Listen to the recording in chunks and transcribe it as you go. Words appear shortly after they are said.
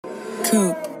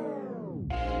Coop.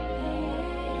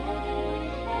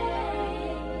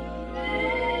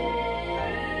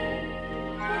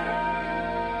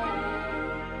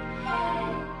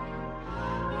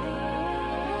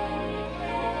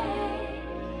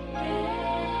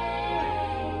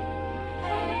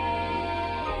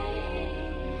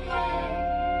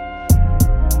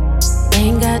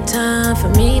 Ain't got time for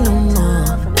me no more.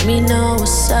 Let me know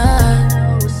what's up.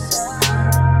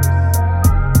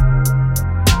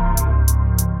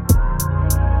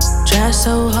 Try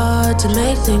so hard to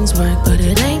make things work, but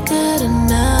it ain't good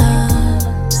enough.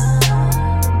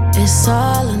 It's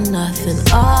all or nothing,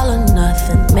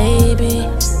 maybe.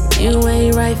 You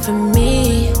ain't right for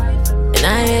me, and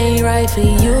I ain't right for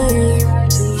you.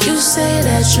 You say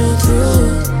that you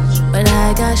through, but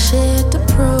I got shit to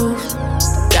prove.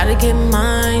 Gotta get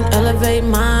mine, elevate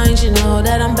minds, you know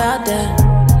that I'm about that.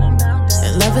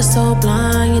 And love is so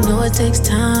blind, you know it takes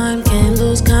time, can't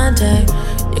lose contact.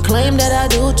 You claim that I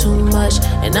do too much,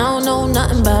 and I don't know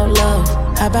nothing about love.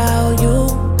 How about you?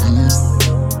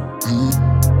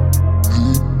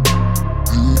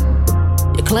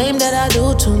 You claim that I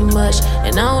do too much,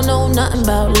 and I don't know nothing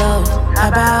about love. How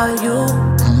about you?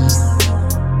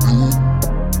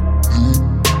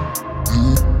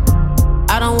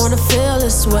 I don't wanna feel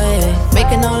this way,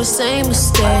 making all the same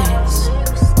mistakes.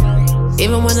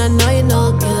 Even when I know you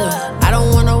no good, I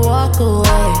don't wanna walk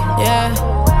away, yeah.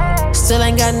 Still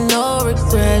ain't got no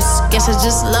regrets, guess I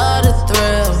just love the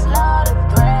thrill.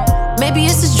 Maybe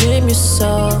it's a dream you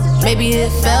saw, maybe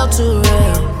it felt too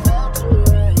real.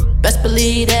 Best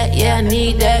believe that, yeah, I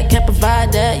need that, can't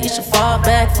provide that. You should fall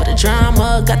back for the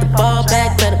drama, got the ball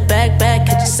back, better back,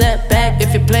 catch a setback.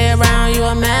 If you play around, you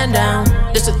a man down.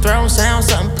 This a throne sound,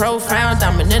 something profound.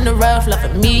 Diamond in the rough,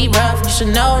 loving me rough, you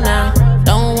should know now.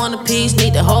 Don't want a piece,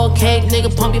 need the whole cake, nigga,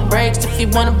 pump your brakes. If you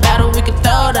want a battle, we can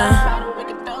throw down.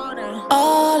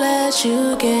 All that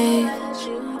you gave,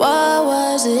 what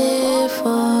was it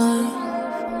for?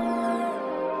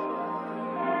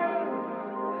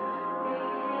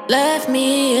 Left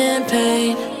me in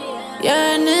pain,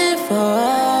 yearning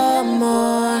for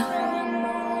more.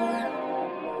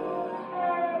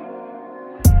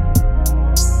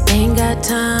 Ain't got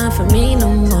time for me no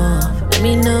more. Let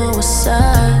me know what's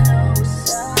up.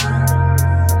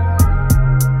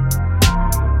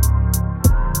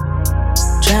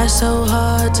 Try so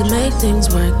hard to make things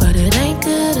work, but it ain't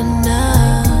good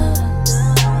enough.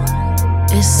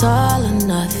 It's all or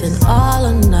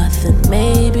nothing,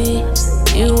 maybe.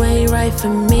 You ain't right for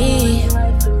me,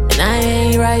 and I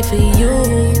ain't right for you.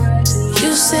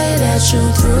 You say that you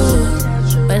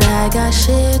through, but I got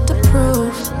shit to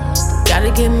prove.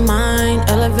 Gotta get mine,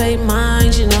 elevate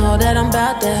minds, you know that I'm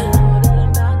about that.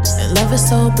 And love is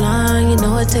so blind, you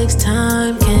know it takes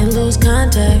time, can't lose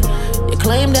contact. You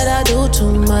claim that I do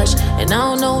too much, and I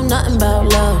don't know nothing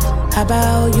about love. How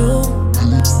about you?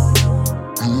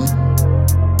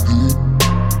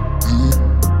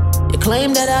 You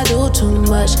claim that I do too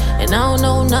much, and I don't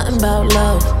know nothing about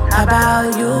love. How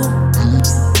about you?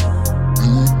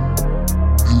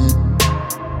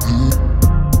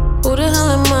 Who the hell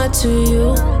am I to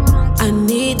you? I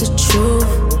need the truth.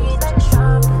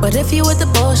 But if you with the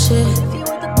bullshit,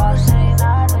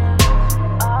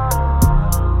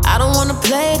 I don't wanna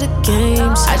play the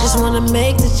games, I just wanna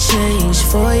make the change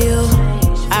for you.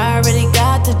 I already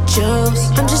got the juice,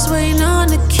 I'm just waiting on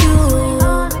the cue.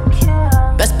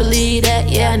 Best believe that,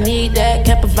 yeah, I need that,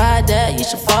 can't provide that. You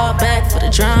should fall back for the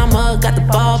drama, got the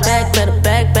ball back, better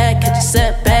back, catch a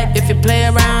setback. If you play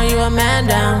around, you a man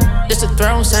down. This a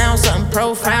throne sound, something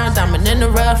profound. Diamond in the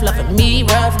rough, loving me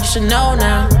rough, you should know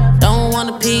now. Don't want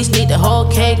a piece, need the whole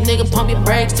cake, nigga, pump your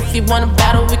brakes. If you want a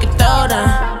battle, we can throw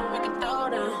down.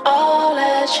 All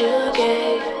that you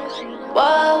gave,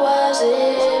 what was